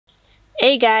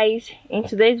Hey guys, in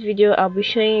today's video I'll be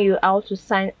showing you how to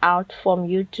sign out from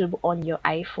YouTube on your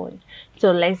iPhone.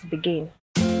 So let's begin.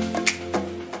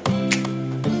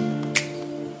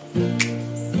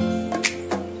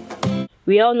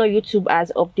 We all know YouTube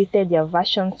has updated their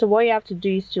version, so what you have to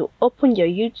do is to open your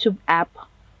YouTube app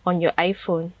on your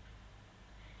iPhone.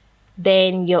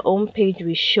 Then your home page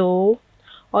will show.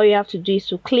 All you have to do is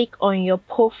to click on your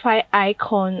profile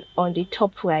icon on the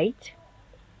top right.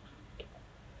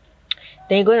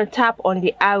 Then you're going to tap on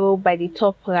the arrow by the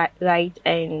top right,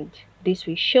 and this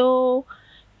will show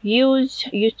use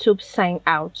YouTube sign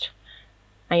out,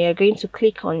 and you're going to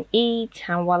click on it,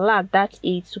 and voila, that's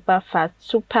it. Super fast,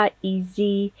 super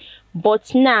easy.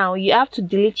 But now you have to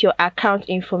delete your account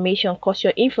information, because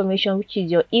your information, which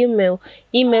is your email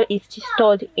is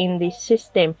stored in the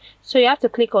system. So you have to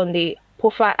click on the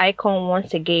profile icon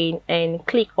once again and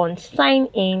click on sign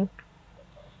in,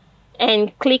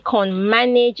 and click on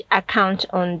manage account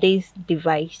on this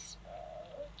device,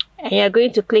 and you're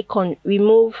going to click on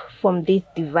remove from this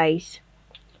device.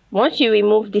 Once you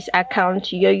remove this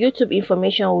account, your YouTube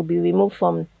information will be removed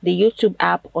from the YouTube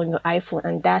app on your iPhone,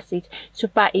 and that's it.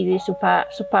 Super easy,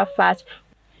 super fast.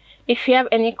 If you have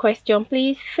any question,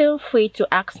 please feel free to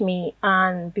ask me,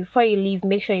 and before you leave,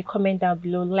 make sure you comment down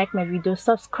below, like my video,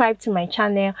 subscribe to my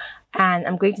channel, and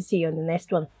I'm going to see you on the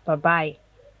next one. Bye bye.